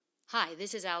Hi,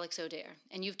 this is Alex O'Dare,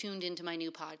 and you've tuned into my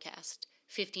new podcast,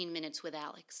 15 Minutes with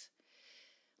Alex.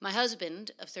 My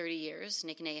husband of 30 years,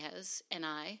 Nick Nahez, and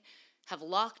I have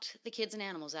locked the kids and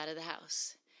animals out of the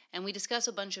house, and we discuss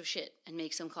a bunch of shit and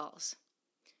make some calls.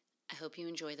 I hope you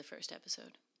enjoy the first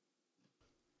episode.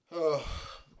 Oh,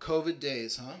 COVID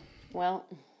days, huh? Well,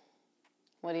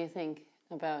 what do you think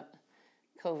about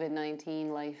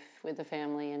COVID-19 life with the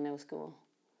family and no school?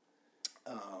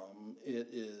 It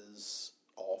is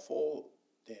awful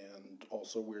and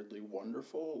also weirdly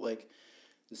wonderful. Like,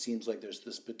 it seems like there's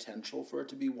this potential for it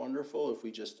to be wonderful if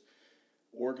we just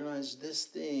organized this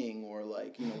thing or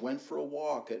went for a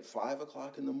walk at 5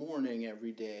 o'clock in the morning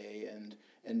every day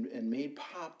and made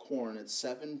popcorn at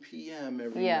 7 p.m.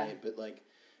 every night. But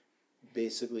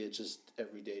basically it just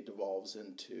every day devolves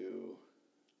into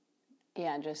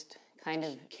just kind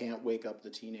of can't wake up the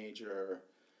teenager.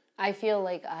 I feel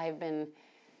like I've been,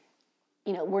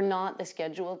 we're not the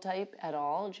schedule type at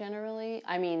all generally.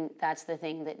 I mean, that's the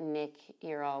thing that Nick,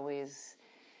 you're always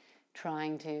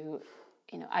trying to,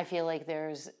 I feel like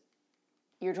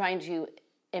you're trying to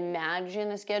imagine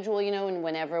a schedule, and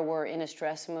whenever we're in a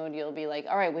stress mode, you'll be like,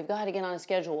 all right, we've got to get on a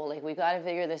schedule. Like, we've got to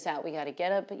figure this out. We got to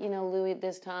get up, Louis at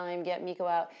this time, get Miko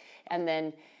out. And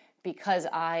then because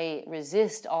I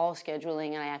resist all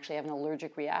scheduling and I actually have an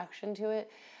allergic reaction to it,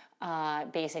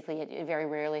 basically, it very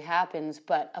rarely happens,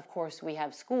 but of course we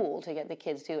have school to get the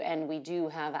kids to, and we do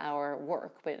have our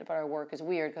work, but our work is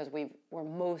weird because we're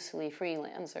mostly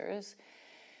freelancers.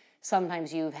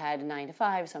 Sometimes you've had 9 to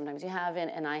 5, sometimes you haven't,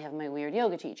 and I have my weird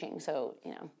yoga teaching, so,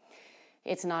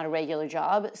 it's not a regular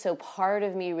job. So part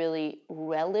of me really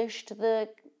relished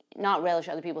not relish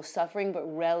other people's suffering, but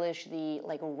relish the,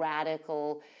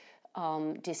 radical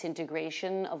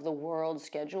disintegration of the world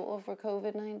schedule for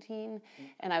COVID-19,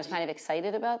 and I was kind of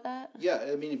excited about that. Yeah,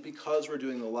 I mean, because we're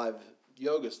doing the live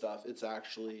yoga stuff, it's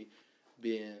actually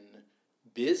been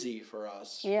busy for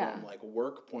us from a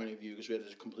work point of view because we had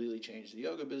to completely change the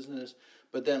yoga business,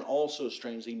 but then also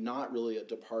strangely not really a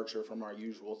departure from our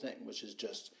usual thing, which is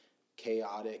just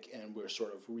chaotic, and we're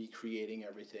sort of recreating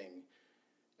everything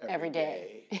every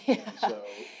day.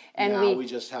 And so we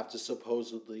just have to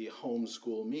supposedly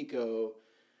homeschool Miko.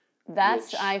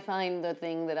 I find the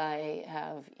thing that I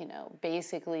have,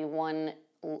 basically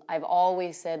I've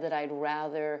always said that I'd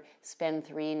rather spend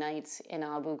 3 nights in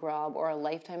Abu Ghraib or a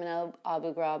lifetime in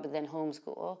Abu Ghraib than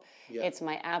homeschool. Yeah. It's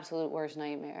my absolute worst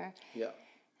nightmare. Yeah.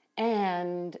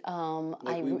 And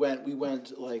we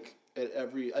went at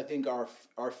every, I think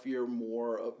our fear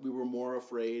we were more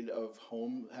afraid of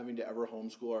having to ever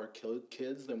homeschool our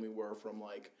kids than we were from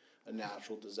a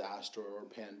natural disaster or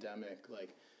pandemic.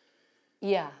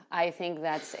 Yeah, I think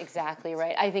that's exactly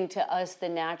right. I think to us the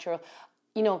natural,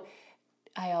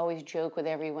 I always joke with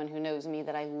everyone who knows me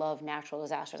that I love natural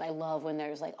disasters. I love when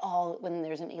there's when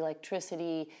there's an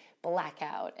electricity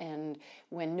blackout and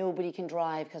when nobody can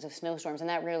drive because of snowstorms, and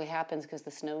that rarely happens because the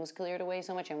snow's cleared away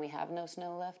so much and we have no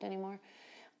snow left anymore.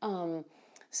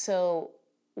 So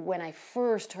when I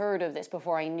first heard of this,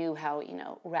 before I knew how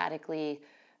radically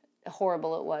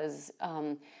horrible it was,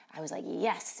 I was like,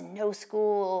 yes, no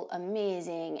school,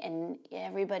 amazing, and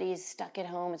everybody's stuck at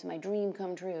home. It's my dream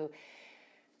come true.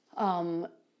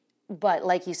 But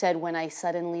like you said, when I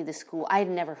suddenly I had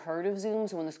never heard of Zoom,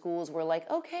 so when the schools were like,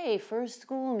 okay, first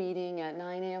school meeting at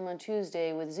 9 a.m. on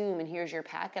Tuesday with Zoom, and here's your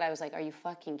packet, I was like, are you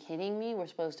fucking kidding me? We're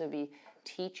supposed to be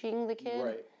teaching the kid?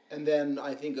 Right. And then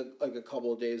I think a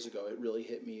couple of days ago, it really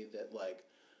hit me that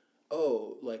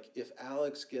if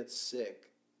Alex gets sick,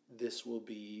 this will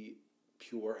be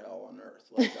pure hell on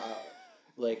earth.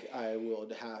 I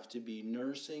would have to be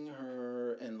nursing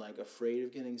her and afraid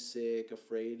of getting sick,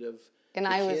 afraid of. And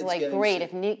I was like, great,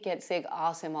 if Nick gets sick,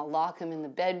 awesome. I'll lock him in the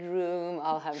bedroom.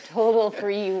 I'll have total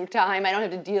free time. I don't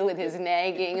have to deal with his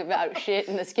nagging about shit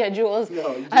and the schedules.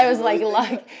 No, I was like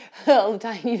a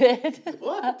tiny bit.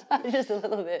 What? Just a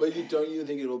little bit. But don't you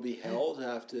think it'll be hell to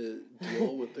have to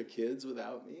deal with the kids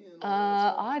without me?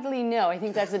 Oddly, no. I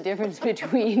think that's the difference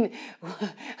between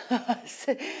us.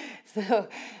 So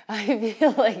I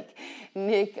feel like,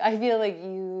 Nick,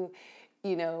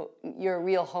 you're a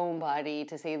real homebody,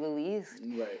 to say the least.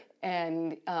 Right.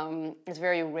 And it's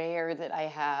very rare that I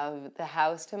have the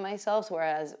house to myself,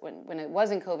 whereas when it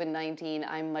wasn't COVID-19,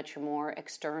 I'm much more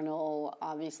external,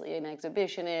 obviously an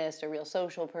exhibitionist, a real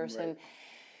social person. Right.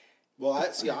 Well,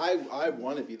 I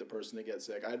want to be the person that gets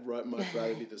sick. I'd much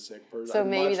rather be the sick person. So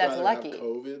maybe that's lucky. Have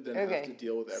COVID than have to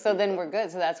deal with everything. So then we're good.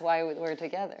 So that's why we're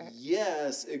together.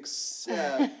 Yes,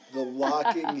 except the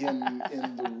locking him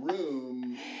in the room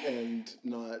and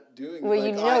not doing. Well,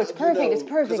 like, it's perfect. It's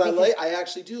perfect because I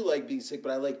actually do like being sick,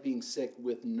 but I like being sick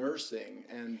with nursing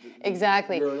and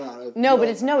exactly. But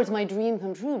it's my dream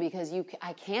come true because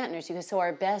I can't nurse you. Because so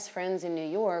our best friends in New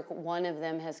York, one of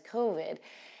them has COVID.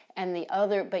 And the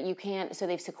other, but you can't, so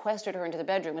they've sequestered her into the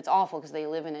bedroom. It's awful because they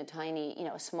live in a tiny,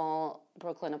 small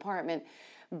Brooklyn apartment.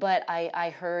 But I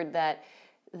heard that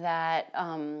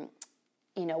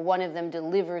one of them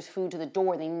delivers food to the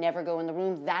door. They never go in the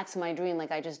room. That's my dream.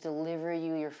 Like, I just deliver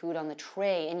you your food on the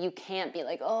tray. And you can't be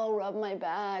like, oh, rub my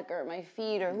back or my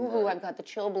feet or, ooh, I've got the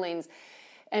chilblains.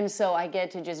 And so I get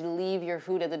to just leave your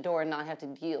food at the door and not have to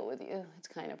deal with you. It's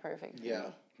kind of perfect.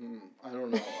 Yeah. I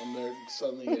don't know. I'm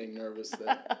suddenly getting nervous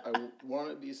that I want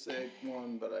to be sick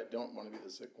one, but I don't want to be the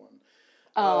sick one.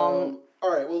 All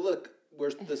right. Well, look,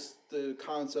 the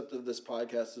concept of this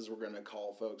podcast is we're going to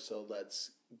call folks. So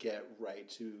let's get right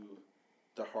to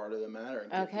the heart of the matter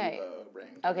and give you a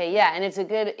ring. Okay. Yeah, and it's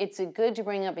a good to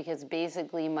bring up because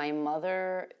basically my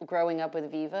mother growing up with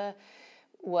Viva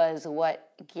was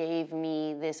what gave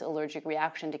me this allergic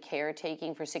reaction to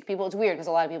caretaking for sick people. It's weird because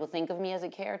a lot of people think of me as a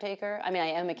caretaker. I mean, I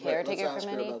am a caretaker for many. Let's ask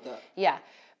her about that. Yeah,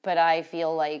 but I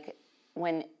feel like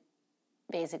when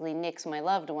basically Nick's my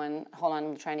loved one, hold on,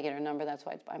 I'm trying to get her number, that's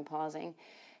why I'm pausing.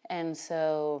 And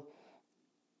so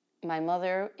my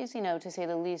mother is, to say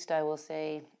the least, I will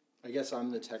say... I guess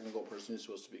I'm the technical person who's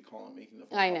supposed to be making the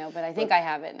phone I know, but I think I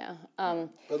have it now.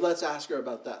 But let's ask her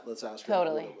about that. Let's ask her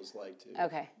what it was like to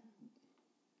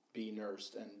be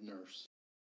nursed and nurse.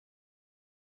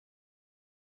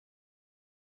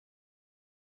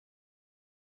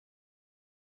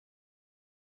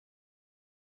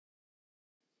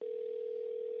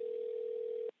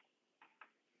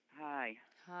 Hi.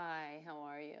 Hi, how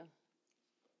are you?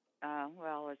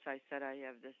 Well, as I said, I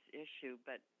have this issue,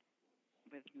 but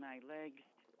with my legs,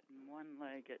 one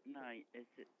leg at night,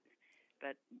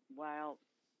 but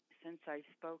since I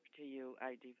spoke to you,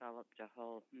 I developed a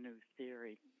whole new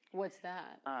theory. What's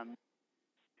that?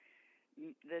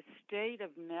 The state of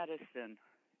medicine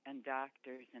and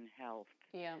doctors and health.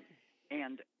 Yeah.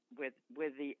 And with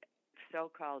the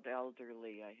so-called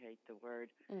elderly, I hate the word,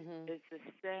 is the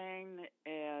same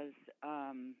as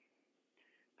I'm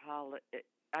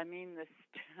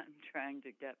trying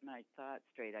to get my thoughts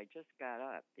straight. I just got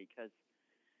up because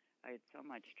I had so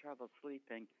much trouble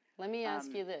sleeping. Let me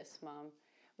ask you this, Mom.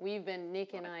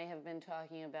 Nick and I have been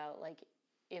talking about, like,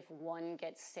 if one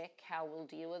gets sick, how we'll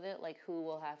deal with it, like who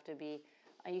will have to be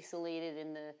isolated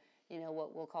in the,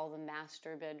 what we'll call the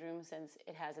master bedroom since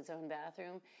it has its own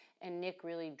bathroom. And Nick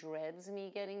really dreads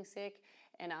me getting sick.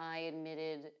 And I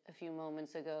admitted a few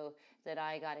moments ago that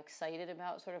I got excited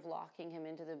about sort of locking him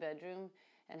into the bedroom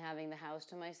and having the house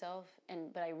to myself.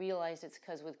 But I realized it's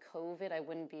because with COVID, I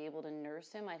wouldn't be able to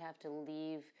nurse him. I'd have to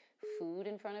leave food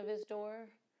in front of his door.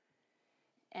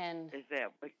 And is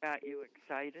that what got you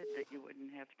excited, that you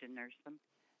wouldn't have to nurse them?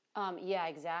 Yeah,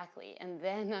 exactly. And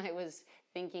then I was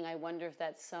thinking, I wonder if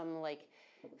that's some like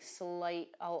slight,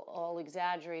 I'll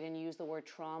exaggerate and use the word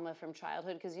trauma from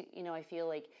childhood because, I feel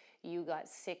like you got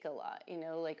sick a lot,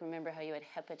 like remember how you had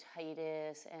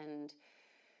hepatitis and...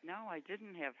 No, I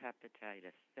didn't have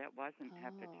hepatitis. That wasn't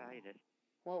hepatitis.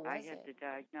 What was I had to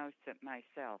diagnose it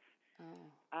myself.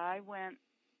 Oh.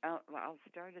 I'll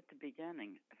start at the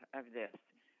beginning of this.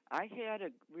 I had a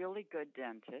really good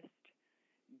dentist,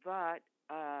 but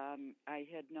I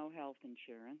had no health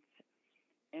insurance.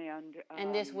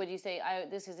 And this, would you say,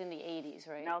 this is in the 80s,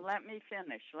 right? Now, let me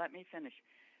finish.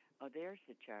 Oh, there's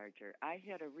the charger. I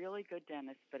had a really good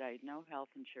dentist, but I had no health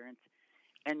insurance.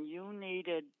 And you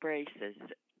needed braces.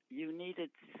 You needed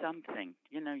something.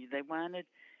 They wanted...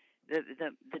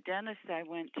 The dentist I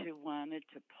went to wanted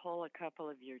to pull a couple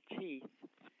of your teeth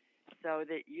so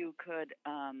that you could...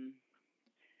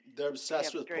 They're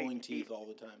obsessed with pulling teeth all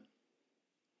the time.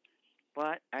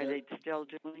 What? Are they still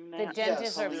doing that? The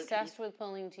dentists are obsessed with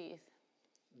pulling teeth.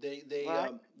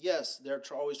 Yes, they're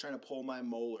always trying to pull my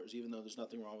molars, even though there's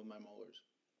nothing wrong with my molars.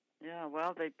 Yeah,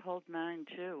 well, they pulled mine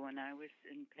too when I was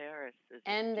in Paris.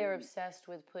 And they're obsessed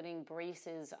with putting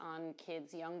braces on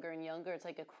kids younger and younger. It's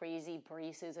like a crazy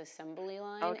braces assembly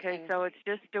line. Okay, so it's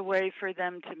just a way for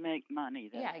them to make money.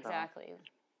 Yeah, exactly.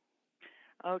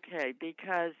 Okay,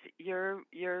 because your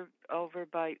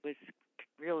overbite was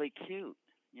really cute.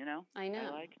 I know. I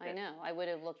liked it. I know. I would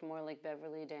have looked more like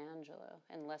Beverly D'Angelo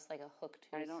and less like a hooked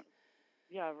tooth.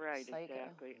 Yeah, right. Psycho.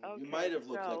 Exactly. Okay, you might have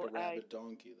looked like a rabid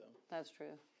donkey, though. That's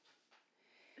true.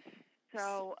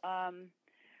 So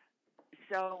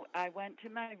I went to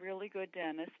my really good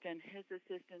dentist, and his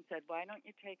assistant said, "Why don't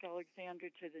you take Alexandra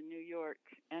to the New York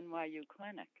NYU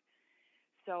clinic?"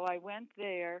 So I went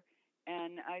there,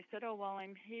 And I said, oh, well,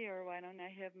 I'm here. Why don't I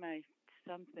have my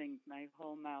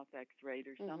whole mouth x-rayed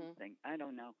or something? I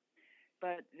don't know.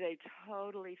 But they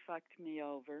totally fucked me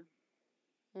over.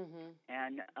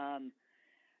 And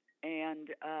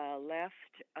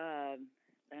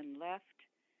left.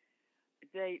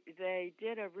 They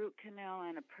did a root canal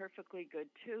on a perfectly good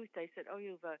tooth. They said, oh,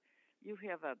 you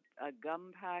have a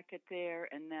gum pocket there.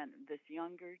 And then this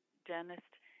younger dentist,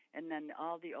 and then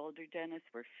all the older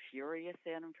dentists were furious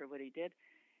at him for what he did.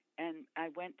 And I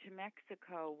went to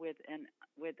Mexico with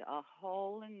a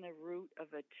hole in the root of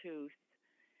a tooth.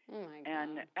 Oh my God.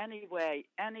 And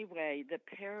anyway, the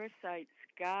parasites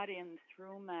got in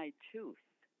through my tooth.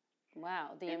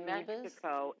 Wow, the in amoebas?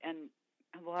 Mexico. And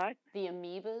what? The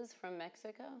amoebas from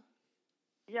Mexico?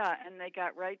 Yeah, and they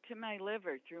got right to my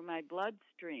liver through my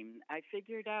bloodstream. I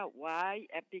figured out why,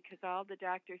 because all the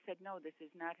doctors said, no, this is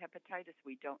not hepatitis.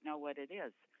 We don't know what it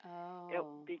is.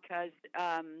 Oh. Because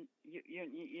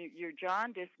you're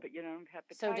jaundiced, but you don't have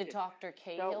hepatitis. So did Dr.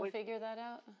 Cahill figure that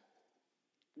out?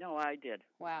 No, I did.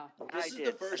 Wow. This is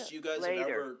the first you guys have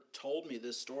ever told me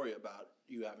this story about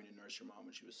you having to nurse your mom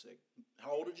when she was sick.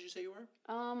 How old did you say you were?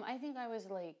 I think I was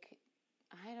like,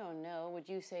 I don't know. Would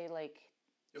you say like...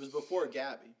 It was before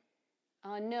Gabby.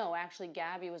 No, actually,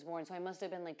 Gabby was born, so I must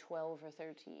have been like 12 or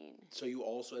 13. So you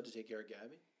also had to take care of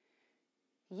Gabby?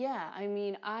 Yeah, I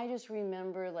mean, I just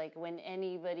remember like I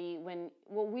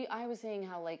was saying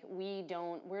how like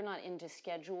we're not into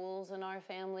schedules in our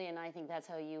family, and I think that's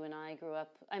how you and I grew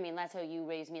up. I mean, that's how you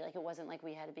raised me. Like, it wasn't like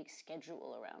we had a big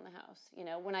schedule around the house. You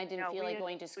know, when I didn't feel like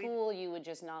going to school, you would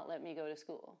just not let me go to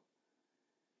school.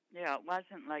 Yeah, it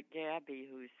wasn't like Gabby,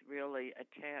 who's really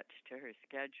attached to her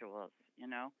schedules, you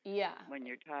know? Yeah. When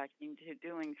you're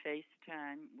doing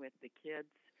FaceTime with the kids.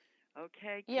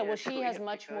 Okay. Yeah, well, she has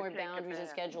much more boundaries and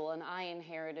schedule, and I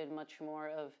inherited much more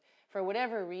of, for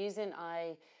whatever reason,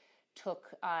 I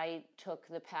took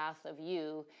the path of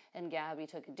you, and Gabby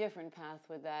took a different path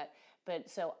with that. But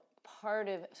so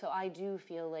I do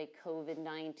feel like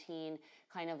COVID-19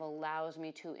 kind of allows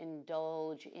me to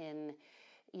indulge in,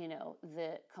 you know,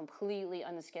 the completely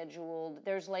unscheduled.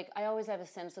 There's like, I always have a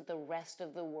sense that the rest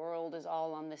of the world is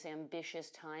all on this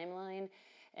ambitious timeline,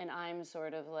 and I'm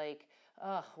sort of like,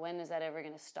 oh, when is that ever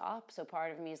going to stop? So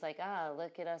part of me is like,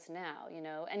 look at us now, you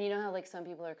know? And you know how like some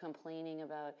people are complaining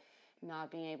about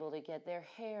not being able to get their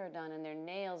hair done and their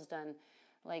nails done?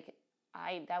 Like,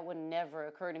 that would never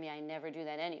occur to me. I never do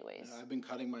that anyways. Yeah, I've been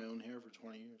cutting my own hair for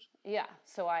 20 years. Yeah,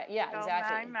 so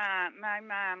exactly. My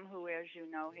mom, who, as you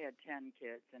know, had 10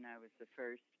 kids, and I was the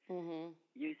first,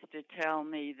 used to tell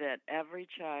me that every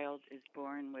child is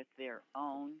born with their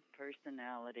own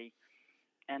personality,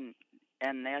 and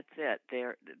that's it.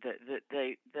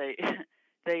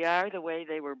 They are the way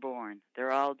they were born.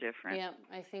 They're all different. Yeah,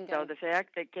 I think. So the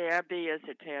fact that Gabby is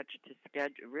attached to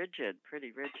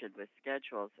pretty rigid with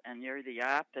schedules, and you're the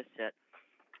opposite,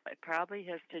 it probably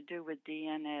has to do with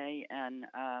DNA and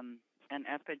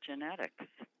epigenetics.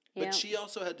 But she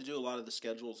also had to do a lot of the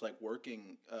schedules, like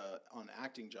working on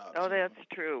acting jobs. Oh, that's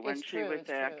true. When she was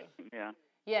acting, yeah.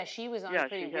 Yeah, she was on a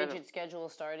pretty rigid schedule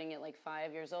starting at like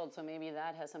 5 years old, so maybe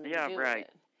that has something to do with it.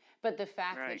 But the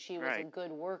fact that she was a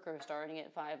good worker starting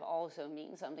at 5 also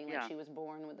means something, like she was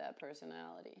born with that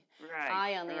personality.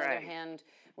 Right. On the other hand,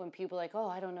 when people are like, oh,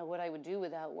 I don't know what I would do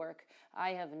without work,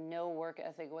 I have no work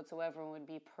ethic whatsoever and would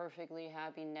be perfectly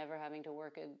happy never having to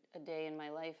work a day in my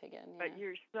life again. But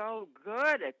you're so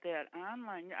good at that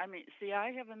online. I mean, see,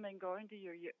 I haven't been going to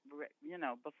your,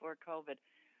 before COVID.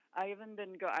 I haven't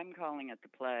been I'm calling it the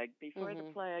plague. Before the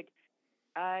plague,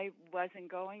 I wasn't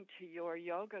going to your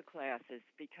yoga classes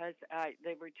because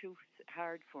they were too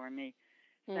hard for me.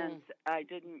 Since I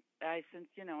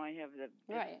have the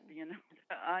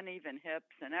uneven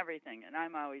hips and everything, and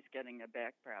I'm always getting a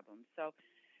back problem. So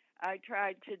I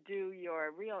tried to do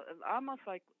your almost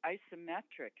like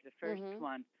isometric, the first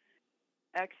one,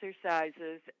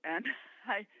 exercises, and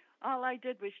all I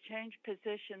did was change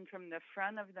position from the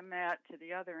front of the mat to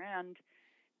the other end,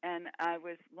 and I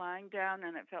was lying down,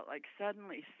 and it felt like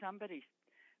suddenly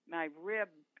my rib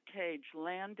cage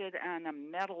landed on a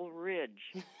metal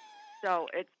ridge. So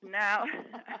it's now,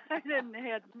 I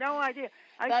had no idea.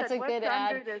 That's a good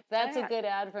ad. That's a good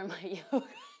ad for my yoga.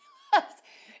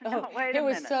 It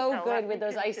was so good with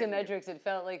those isometrics. It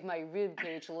felt like my rib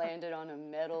cage landed on a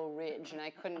metal ridge, and I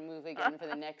couldn't move again for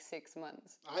the next 6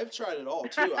 months. I've tried it all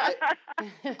too.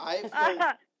 I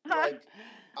felt like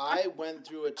I went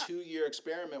through a 2-year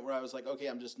experiment where I was like, okay,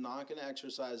 I'm just not going to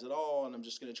exercise at all, and I'm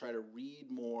just going to try to read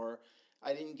more.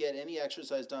 I didn't get any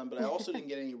exercise done, but I also didn't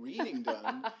get any reading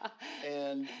done,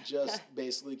 and just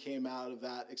basically came out of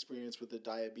that experience with the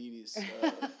diabetes.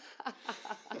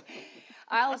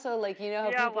 I also how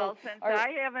people since I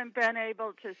haven't been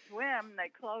able to swim, they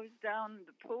closed down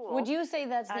the pool. Would you say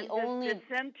that's the only... I'm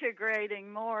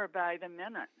disintegrating more by the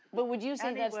minute. But would you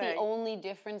say that's the only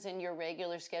difference in your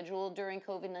regular schedule during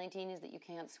COVID-19 is that you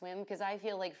can't swim? Because I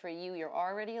feel like for you, you're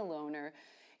already a loner.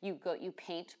 You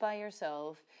paint by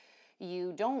yourself.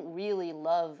 You don't really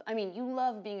love... I mean, you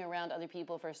love being around other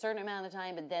people for a certain amount of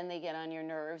time, but then they get on your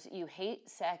nerves. You hate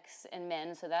sex and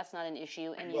men, so that's not an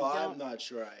issue. And I'm not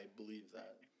sure I believe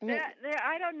that.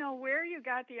 I don't know where you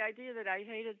got the idea that I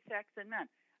hated sex and men.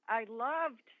 I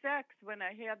loved sex when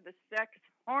I had the sex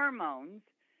hormones.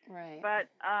 Right. But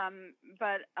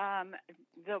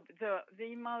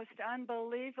the most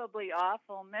unbelievably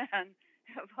awful men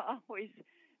have always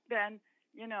been,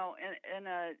 in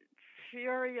a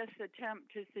furious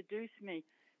attempt to seduce me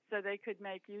so they could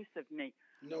make use of me.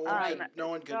 No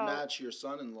one could match your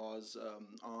son-in-law's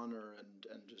honor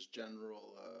and just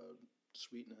general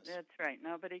sweetness. That's right.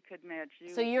 Nobody could match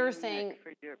you. So you're saying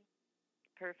for your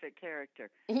perfect character.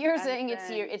 You're saying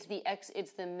it's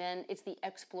the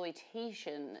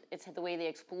exploitation. It's the way they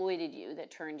exploited you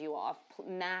that turned you off,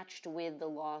 matched with the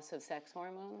loss of sex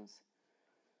hormones.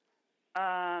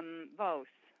 Both.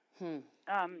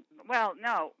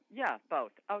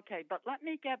 Both. Okay, but let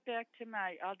me get back to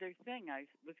my other thing I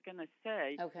was going to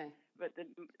say. Okay. But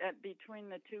between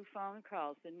the two phone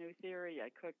calls, the new theory I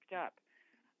cooked up.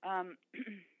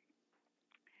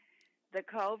 The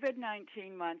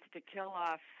COVID-19 wants to kill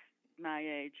off my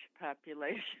age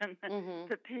population,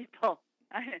 the people.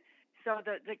 So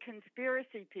the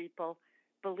conspiracy people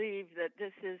believe that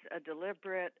this is a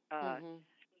deliberate,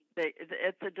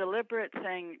 it's a deliberate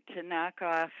thing to knock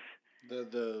off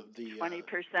the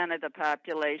 20% of the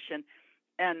population.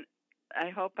 And I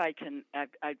hope I can,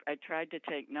 I tried to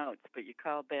take notes, but you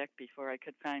called back before I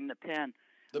could find the pen.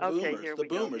 The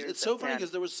boomers. It's so funny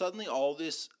because there was suddenly all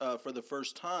this, for the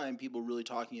first time, people really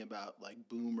talking about like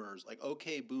boomers, like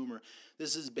okay boomer.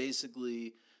 This is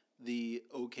basically the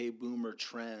okay boomer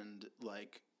trend.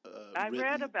 Like I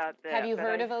read about that. Have you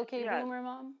heard of okay boomer,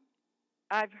 Mom?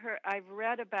 I've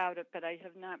read about it, but I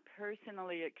have not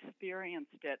personally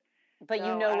experienced it. But so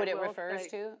you know what it refers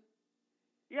to?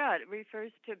 Yeah, it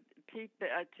refers to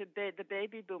the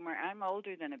baby boomer. I'm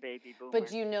older than a baby boomer. But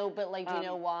do you know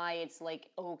why it's like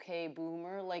okay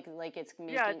boomer? Like it's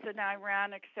making... Yeah, it's an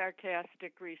ironic,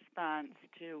 sarcastic response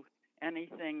to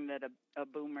anything that a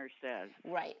boomer says.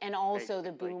 Right, and also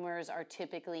the boomers are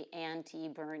typically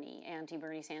anti-Bernie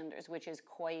Sanders, which is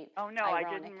quite ironic. I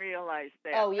didn't realize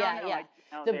that. Oh, yeah.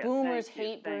 The boomers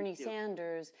hate Bernie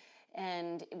Sanders,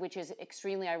 and which is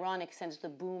extremely ironic since the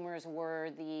boomers were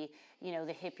the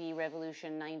hippie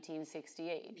revolution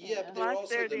 1968. Yeah, but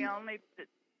they're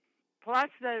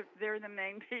the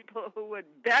main people who would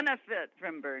benefit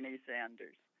from Bernie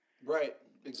Sanders. Right,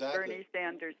 exactly. Bernie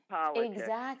Sanders politics.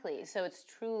 Exactly. So it's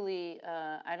truly,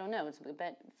 I don't know, it's a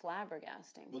bit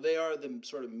flabbergasting. Well, they are the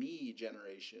sort of me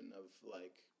generation of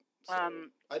like. So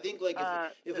I think like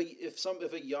if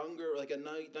a younger, like a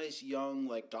nice young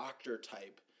like doctor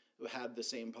type who had the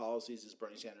same policies as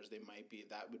Bernie Sanders,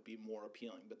 that would be more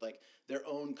appealing. But like their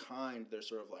own kind, they're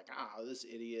sort of like, this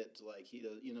idiot, like he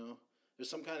does, there's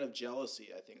some kind of jealousy,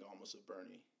 I think, almost of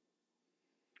Bernie.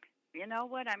 You know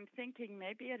what I'm thinking?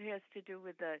 Maybe it has to do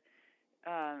with the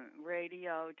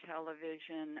radio,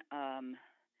 television,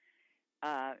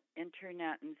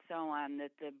 internet, and so on,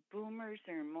 that the boomers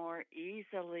are more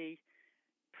easily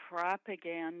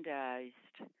propagandized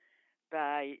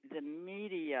by the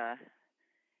media,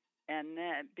 and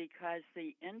that because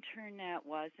the internet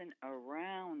wasn't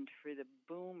around for the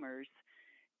boomers,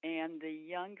 and the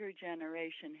younger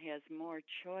generation has more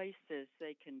choices.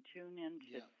 They can tune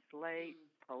into Slate,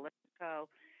 Politico,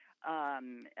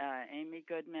 Amy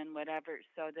Goodman, whatever.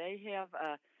 So they have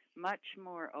a much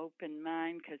more open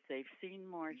mind because they've seen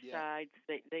more sides.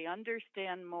 They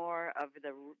understand more of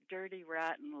the dirty,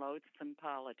 rotten, loathsome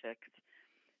politics.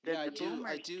 I do.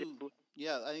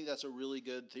 Yeah, I think that's a really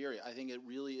good theory. I think it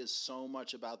really is so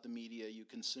much about the media you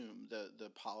consume, the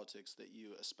politics that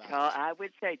you espouse. I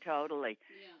would say totally.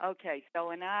 Yeah. Okay,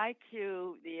 so an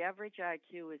IQ, the average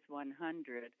IQ is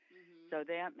 100. So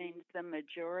that means the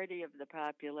majority of the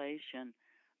population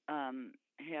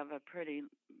have a pretty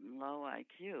low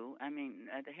IQ. I mean,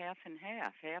 half and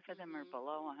half. Half of them are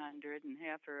below 100 and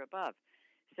half are above.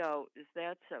 So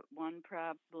that's one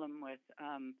problem with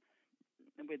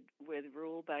with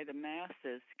rule by the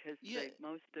masses, because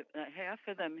half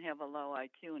of them have a low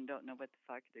IQ and don't know what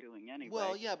the fuck they're doing anyway.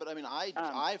 Well, yeah, but I mean,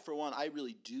 I for one, I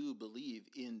really do believe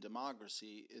in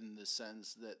democracy in the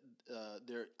sense that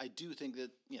I do think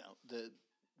that the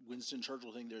Winston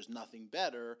Churchill thing. There's nothing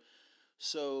better.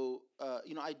 So,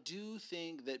 I do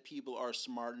think that people are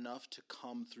smart enough to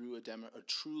come through a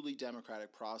truly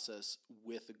democratic process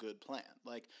with a good plan.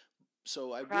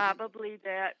 So I probably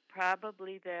that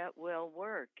will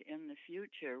work in the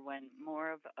future when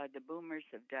more of the boomers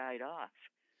have died off.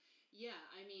 Yeah,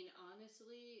 I mean,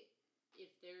 honestly, if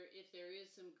there is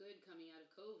some good coming out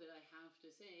of COVID, I have to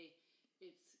say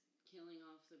it's killing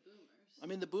off the boomers. I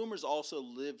mean, the boomers also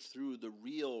lived through the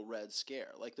real Red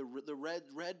Scare. Like the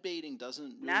red baiting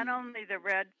doesn't really... Not only the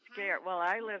Red Scare. Well,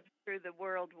 I lived through the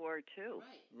World War II.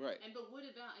 Right. But what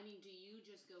about? I mean, do you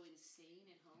just go insane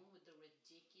at home with the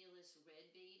ridiculous red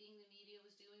baiting the media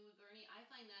was doing with Bernie? I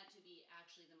find that to be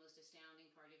actually the most astounding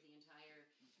part of the entire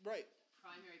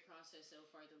primary process so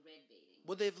far. The red baiting.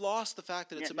 Well, they've lost the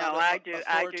fact that it's about authoritarianism.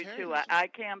 I do too. I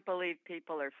can't believe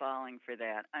people are falling for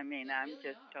that. I mean, I'm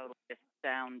just totally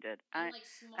astounded. And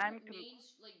smart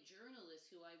journalists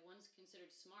who I once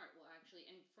considered smart will actually,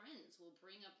 and friends will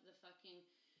bring up the fucking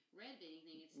red baiting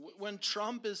thing. It's when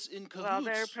Trump is in cahoots. Well,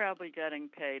 they're probably getting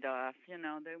paid off.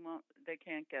 They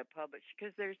can't get published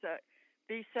because there's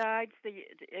besides the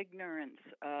ignorance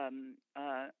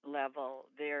level,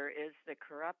 there is the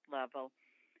corrupt level,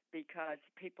 because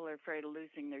people are afraid of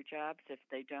losing their jobs if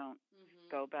they don't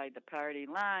go by the party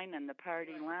line, and the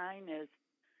party line is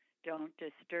don't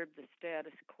disturb the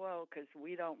status quo, because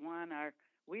we don't want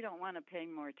to pay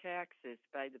more taxes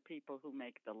by the people who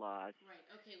make the laws. Right.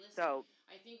 Okay. Listen. So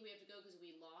I think we have to go because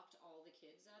we locked all the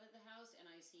kids out of the house, and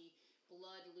I see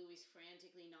Blood Louis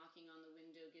frantically knocking on the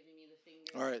window, giving me the finger.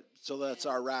 All right. So that's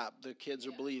our wrap. The kids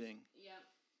are bleeding. Yep.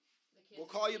 We'll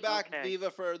call you back,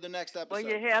 Viva, for the next episode. Well,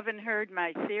 you haven't heard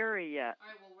my theory yet. All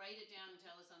right. Well, write it down and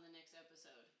tell us on the next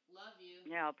episode. Love you.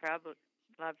 Yeah, I'll probably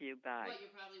love you. Bye. What?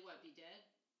 You'll probably be dead?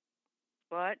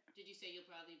 What? Did you say you'll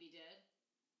probably be dead?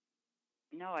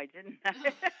 No, I didn't.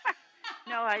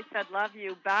 No, I said love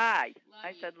you. Bye.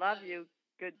 I said love you.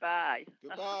 Goodbye.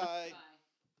 Goodbye. Bye.